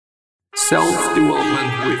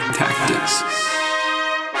Self-development with tactics.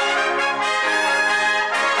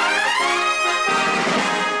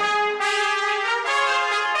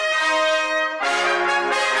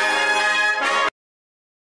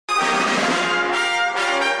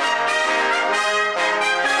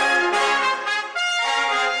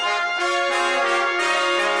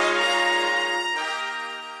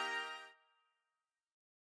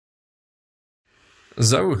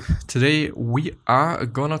 So, today we are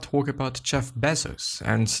gonna talk about Jeff Bezos,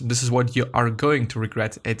 and this is what you are going to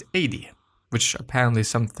regret at 80, which apparently is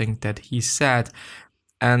something that he said.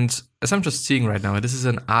 And as I'm just seeing right now, this is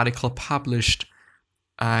an article published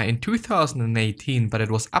in 2018, but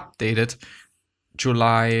it was updated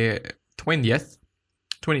July 20th,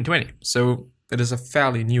 2020. So it is a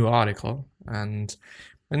fairly new article, and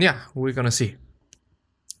yeah, we're gonna see.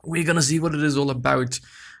 We're gonna see what it is all about.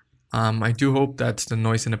 I do hope that the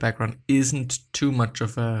noise in the background isn't too much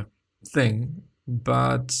of a thing,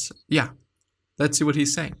 but yeah, let's see what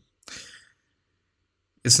he's saying.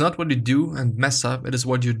 It's not what you do and mess up, it is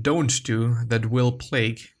what you don't do that will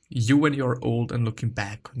plague you when you're old and looking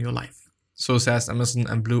back on your life. So says Amazon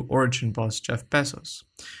and Blue Origin boss Jeff Bezos.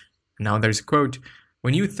 Now there's a quote: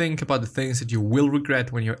 when you think about the things that you will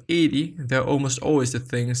regret when you're 80, they're almost always the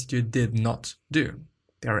things that you did not do.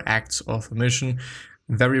 They are acts of omission.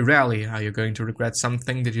 Very rarely are you going to regret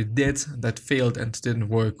something that you did that failed and didn't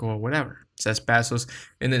work or whatever, says Bezos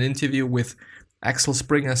in an interview with Axel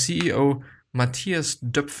Springer CEO Matthias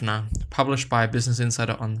Döpfner, published by Business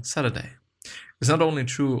Insider on Saturday. It's not only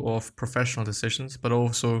true of professional decisions, but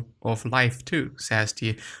also of life too, says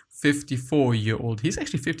the 54-year-old. He's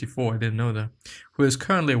actually 54, I didn't know that. Who is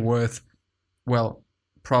currently worth, well,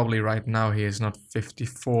 probably right now he is not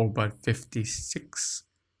 54, but 56.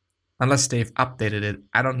 Unless they've updated it,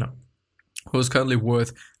 I don't know. Who's currently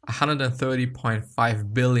worth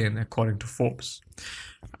 130.5 billion according to Forbes.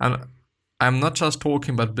 And I'm not just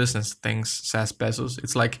talking about business things, says Bezos.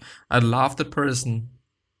 It's like I love that person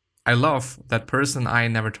I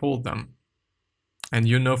never told them. And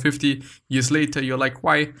 50 years later, you're like,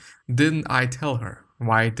 why didn't I tell her?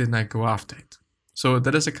 Why didn't I go after it? So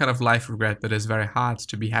that is a kind of life regret that is very hard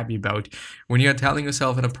to be happy about when you're telling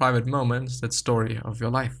yourself in a private moment that story of your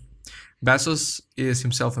life. Bezos is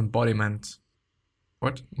himself embodiment.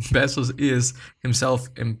 What? Bezos is himself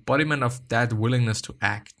embodiment of that willingness to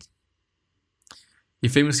act. He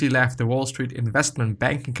famously left the Wall Street investment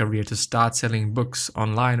banking career to start selling books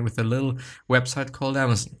online with a little website called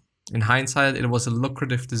Amazon. In hindsight, it was a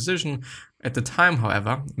lucrative decision. At the time,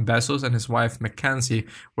 however, Bezos and his wife Mackenzie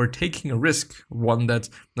were taking a risk, one that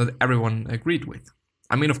not everyone agreed with.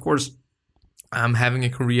 I mean, of course, having a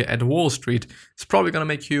career at Wall Street is probably going to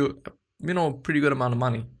make you pretty good amount of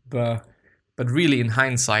money, but really in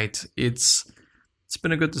hindsight, it's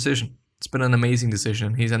been a good decision. It's been an amazing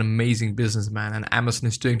decision. He's an amazing businessman, and Amazon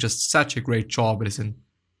is doing just such a great job. It is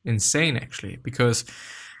insane actually, because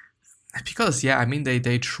yeah, I mean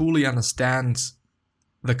they truly understand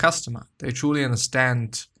the customer. They truly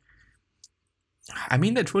understand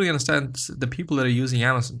the people that are using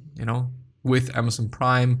Amazon, with Amazon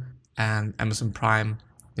Prime and Amazon Prime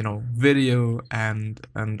Video and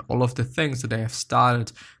all of the things that they have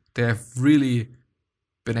started. They have really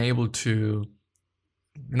been able to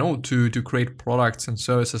to create products and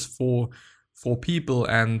services for people,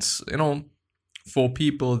 and for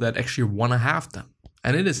people that actually want to have them.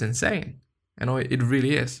 And it is insane. It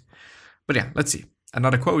really is. But yeah, let's see.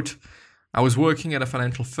 Another quote: I was working at a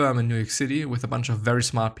financial firm in New York City with a bunch of very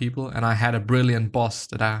smart people, and I had a brilliant boss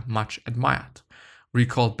that I much admired,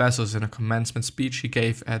 recalled Bezos in a commencement speech he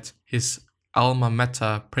gave at his alma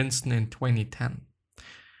mater, Princeton, in 2010.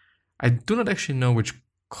 I do not actually know which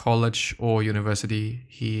college or university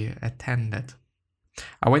he attended.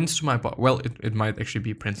 I went to my boss, well, it might actually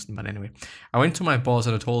be Princeton, but anyway. I went to my boss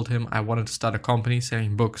and I told him I wanted to start a company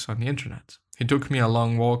selling books on the internet. He took me on a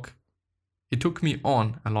long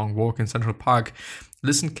walk in Central Park,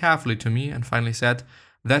 listened carefully to me, and finally said,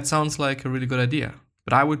 that sounds like a really good idea,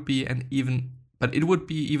 but it would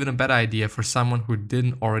be even a better idea for someone who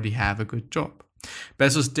didn't already have a good job.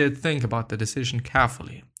 Bezos did think about the decision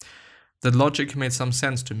carefully. The logic made some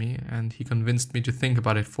sense to me, and he convinced me to think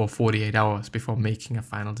about it for 48 hours before making a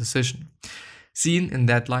final decision. Seen in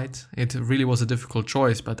that light, it really was a difficult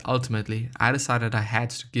choice, but ultimately, I decided I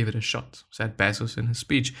had to give it a shot, said Bezos in his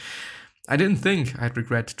speech. I didn't think I'd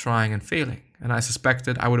regret trying and failing, and I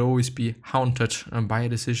suspected I would always be haunted by a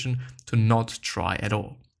decision to not try at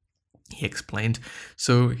all. He explained.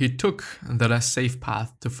 So he took the less safe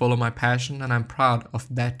path to follow my passion, and I'm proud of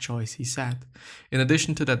that choice, he said. In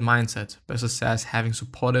addition to that mindset, Bezos says having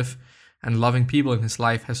supportive and loving people in his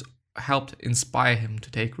life has helped inspire him to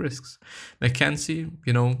take risks. Mackenzie,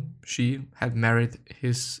 she had married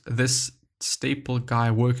this staple guy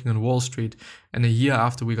working on Wall Street, and a year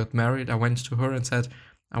after we got married, I went to her and said,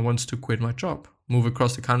 I want to quit my job, move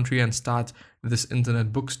across the country and start this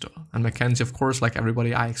internet bookstore. And Mackenzie, of course, like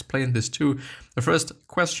everybody I explained this to, the first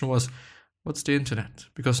question was, what's the internet?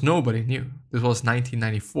 Because nobody knew. This was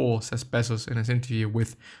 1994, says Bezos in his interview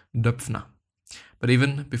with Döpfner. But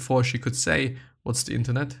even before she could say, what's the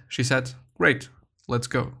internet? She said, great, let's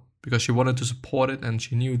go. Because she wanted to support it, and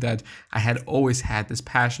she knew that I had always had this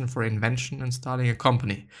passion for invention and starting a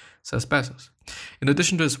company, says Bezos. In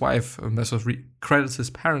addition to his wife, Bezos credits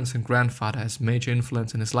his parents and grandfather as major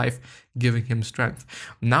influence in his life, giving him strength.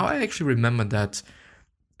 Now I actually remember that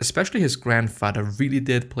especially his grandfather really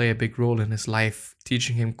did play a big role in his life,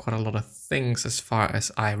 teaching him quite a lot of things as far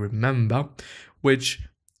as I remember, which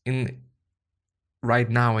right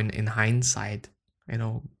now in hindsight,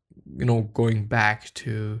 going back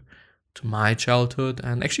to my childhood,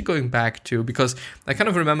 and actually going back to, because I kind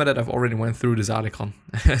of remember that I've already went through this article,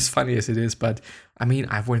 as funny as it is, but I mean,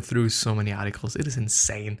 I've went through so many articles. It is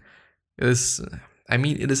insane. It is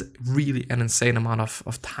really an insane amount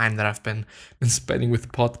of time that I've been spending with the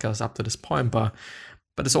podcast up to this point, but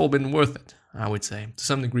it's all been worth it, I would say, to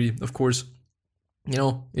some degree. Of course,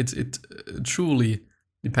 it truly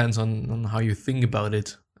depends on how you think about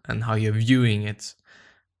it and how you're viewing it.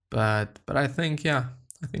 But I think,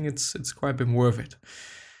 it's quite been worth it.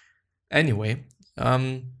 Anyway,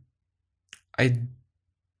 I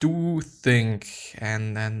do think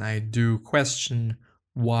and I do question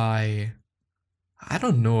why, I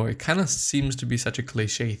don't know, it kind of seems to be such a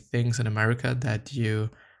cliche things in America that you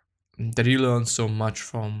learn so much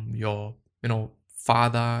from your,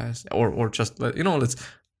 father or just,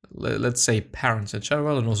 let's say parents in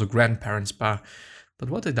general, and also grandparents, but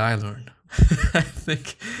what did I learn? I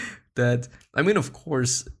think that, of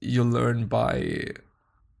course, you learn by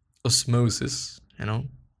osmosis,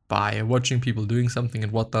 by watching people doing something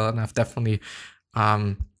and whatnot. And I've definitely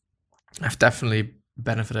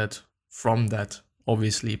benefited from that,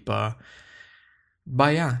 obviously. But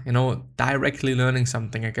yeah, directly learning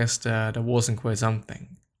something, I guess there wasn't quite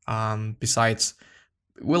something. Besides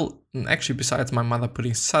my mother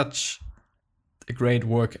putting such a great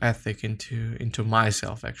work ethic into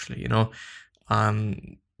myself, actually,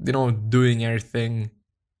 doing everything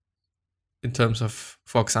in terms of,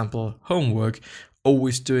 for example, homework,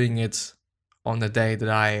 always doing it on the day that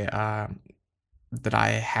I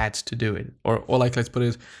had to do it, or like, let's put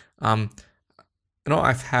it,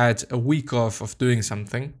 I've had a week of doing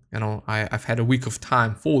something, I've had a week of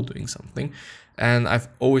time for doing something, and I've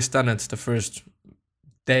always done it the first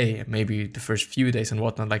day, maybe the first few days and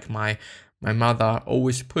whatnot. Like my mother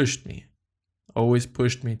always pushed me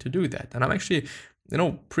to do that, and I'm actually,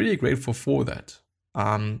 pretty grateful for that.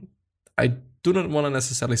 I do not want to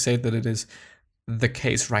necessarily say that it is the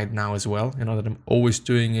case right now as well, that I'm always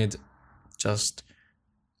doing it just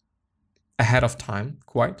ahead of time,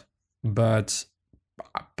 quite, but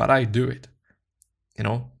I do it.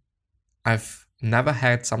 I've never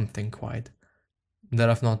had something quite that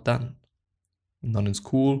I've not done. Not in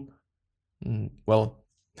school. Well,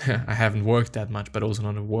 I haven't worked that much, but also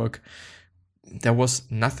not at work. There was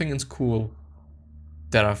nothing in school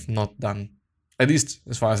that I've not done, at least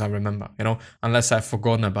as far as I remember, unless I've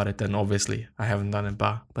forgotten about it, then obviously I haven't done it.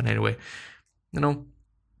 But anyway,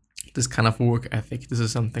 this kind of work ethic, this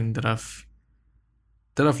is something that I've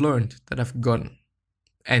learned, that I've gotten.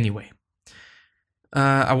 Anyway,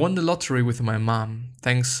 I won the lottery with my mom.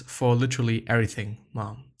 Thanks for literally everything,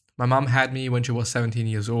 Mom. My mom had me when she was 17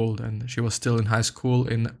 years old, and she was still in high school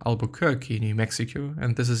in Albuquerque, New Mexico,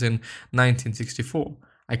 and this is in 1964.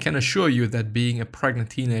 I can assure you that being a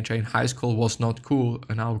pregnant teenager in high school was not cool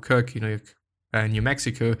in Albuquerque, New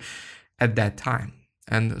Mexico at that time.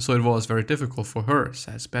 And so it was very difficult for her,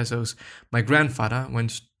 says Bezos. My grandfather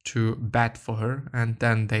went to bat for her, and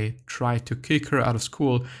then they tried to kick her out of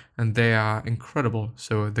school, and they are incredible.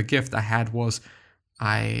 So the gift I had was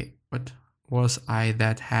I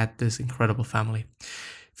that had this incredible family.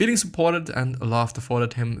 Feeling supported and loved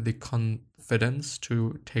afforded him the confidence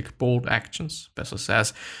to take bold actions. Bezos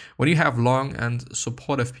says, when you have loving and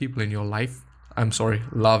supportive people in your life,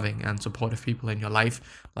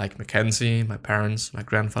 like Mackenzie, my parents, my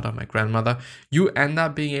grandfather, my grandmother, you end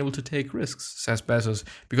up being able to take risks, says Bezos.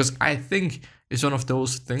 Because I think it's one of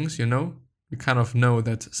those things, you kind of know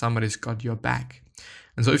that somebody's got your back.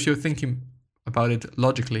 And so if you're thinking about it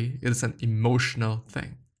logically, it is an emotional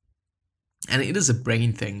thing. And it is a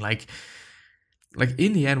brain thing. Like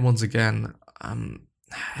in the end, once again,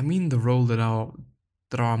 the role that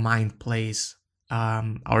our mind plays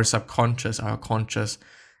our subconscious, our conscious,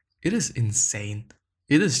 it is insane.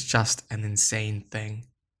 It is just an insane thing.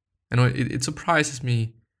 It surprises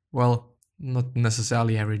me, well, not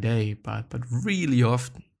necessarily every day, but really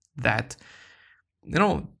often that,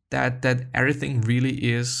 that everything really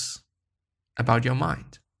is about your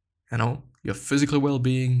mind. Your physical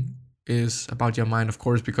well-being is about your mind, of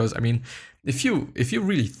course, because if you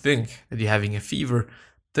really think that you're having a fever,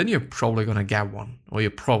 then you're probably gonna get one, or you're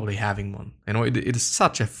probably having one. It is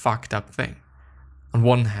such a fucked up thing. On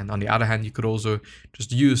one hand, on the other hand, you could also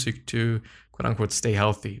just use it to quote unquote stay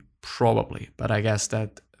healthy, probably. But I guess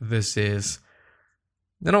that this is,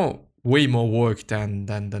 way more work than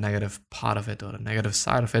the negative part of it or the negative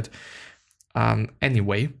side of it.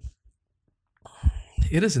 Anyway,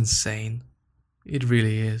 it is insane. It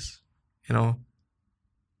really is.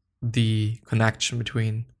 The connection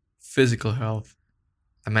between physical health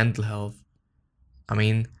and mental health.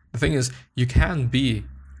 The thing is, you can be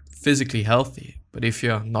physically healthy, but if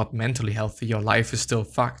you're not mentally healthy, your life is still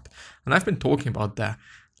fucked. And I've been talking about that.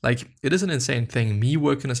 Like, it is an insane thing. Me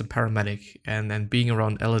working as a paramedic and being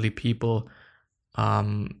around elderly people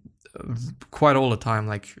quite all the time.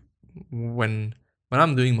 Like, when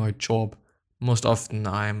I'm doing my job, most often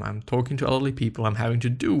I'm talking to elderly people. I'm having to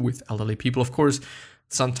do with elderly people. Of course,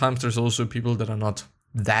 sometimes there's also people that are not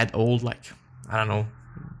that old, like, I don't know,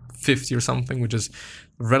 50 or something, which is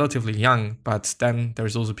relatively young. But then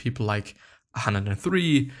there's also people like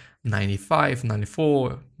 103, 95,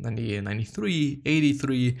 94, 90, 93,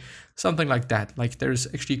 83, something like that. Like, there's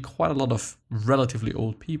actually quite a lot of relatively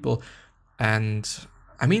old people. And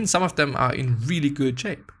some of them are in really good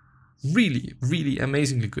shape. Really, really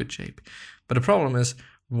amazingly good shape. But the problem is,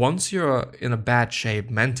 once you're in a bad shape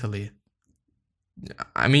mentally,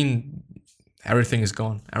 everything is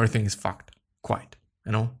gone. Everything is fucked. Quite,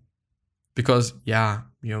 Because, yeah,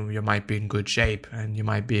 you might be in good shape and you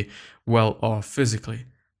might be well off physically,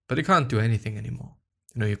 but you can't do anything anymore.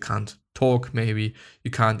 You can't talk, maybe.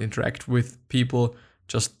 You can't interact with people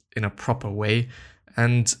just in a proper way.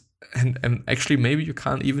 And actually, maybe you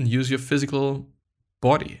can't even use your physical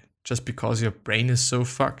body just because your brain is so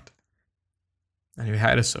fucked and your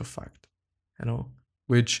head is so fucked,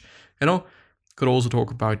 which, could also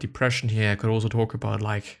talk about depression here. Could also talk about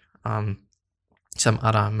like some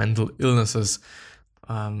other mental illnesses,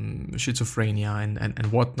 schizophrenia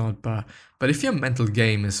and whatnot. But if your mental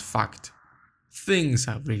game is fucked, things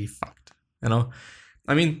are really fucked,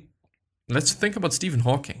 let's think about Stephen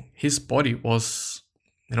Hawking. His body was,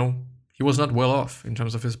 he was not well off in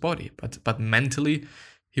terms of his body, but mentally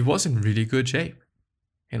he was in really good shape,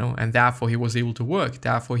 and therefore he was able to work.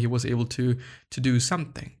 Therefore he was able to do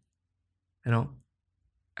something,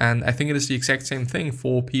 And I think it is the exact same thing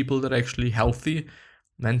for people that are actually healthy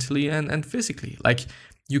mentally and physically. Like,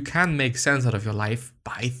 you can make sense out of your life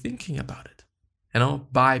by thinking about it,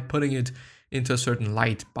 by putting it into a certain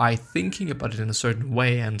light, by thinking about it in a certain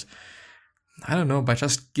way, and by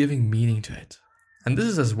just giving meaning to it. And this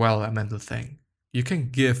is as well a mental thing. You can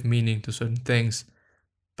give meaning to certain things,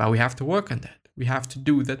 but we have to work on that. We have to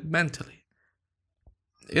do that mentally.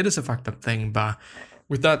 It is a fucked up thing, but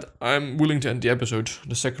with that, I'm willing to end the episode,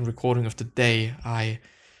 the second recording of the day. I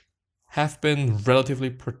have been relatively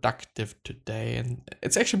productive today, and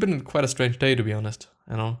it's actually been quite a strange day, to be honest.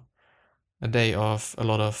 A day of a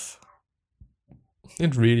lot of...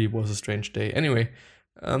 It really was a strange day. Anyway,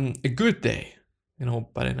 a good day,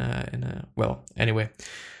 but in a well, anyway.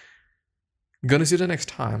 Gonna see you the next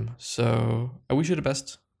time, so I wish you the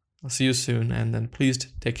best. I'll see you soon, and then please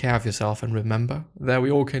take care of yourself, and remember that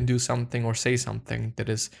we all can do something or say something that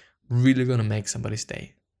is really gonna make somebody's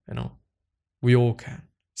day, We all can.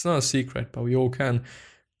 It's not a secret, but we all can.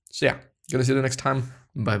 So yeah, gonna see you the next time.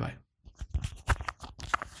 Bye-bye.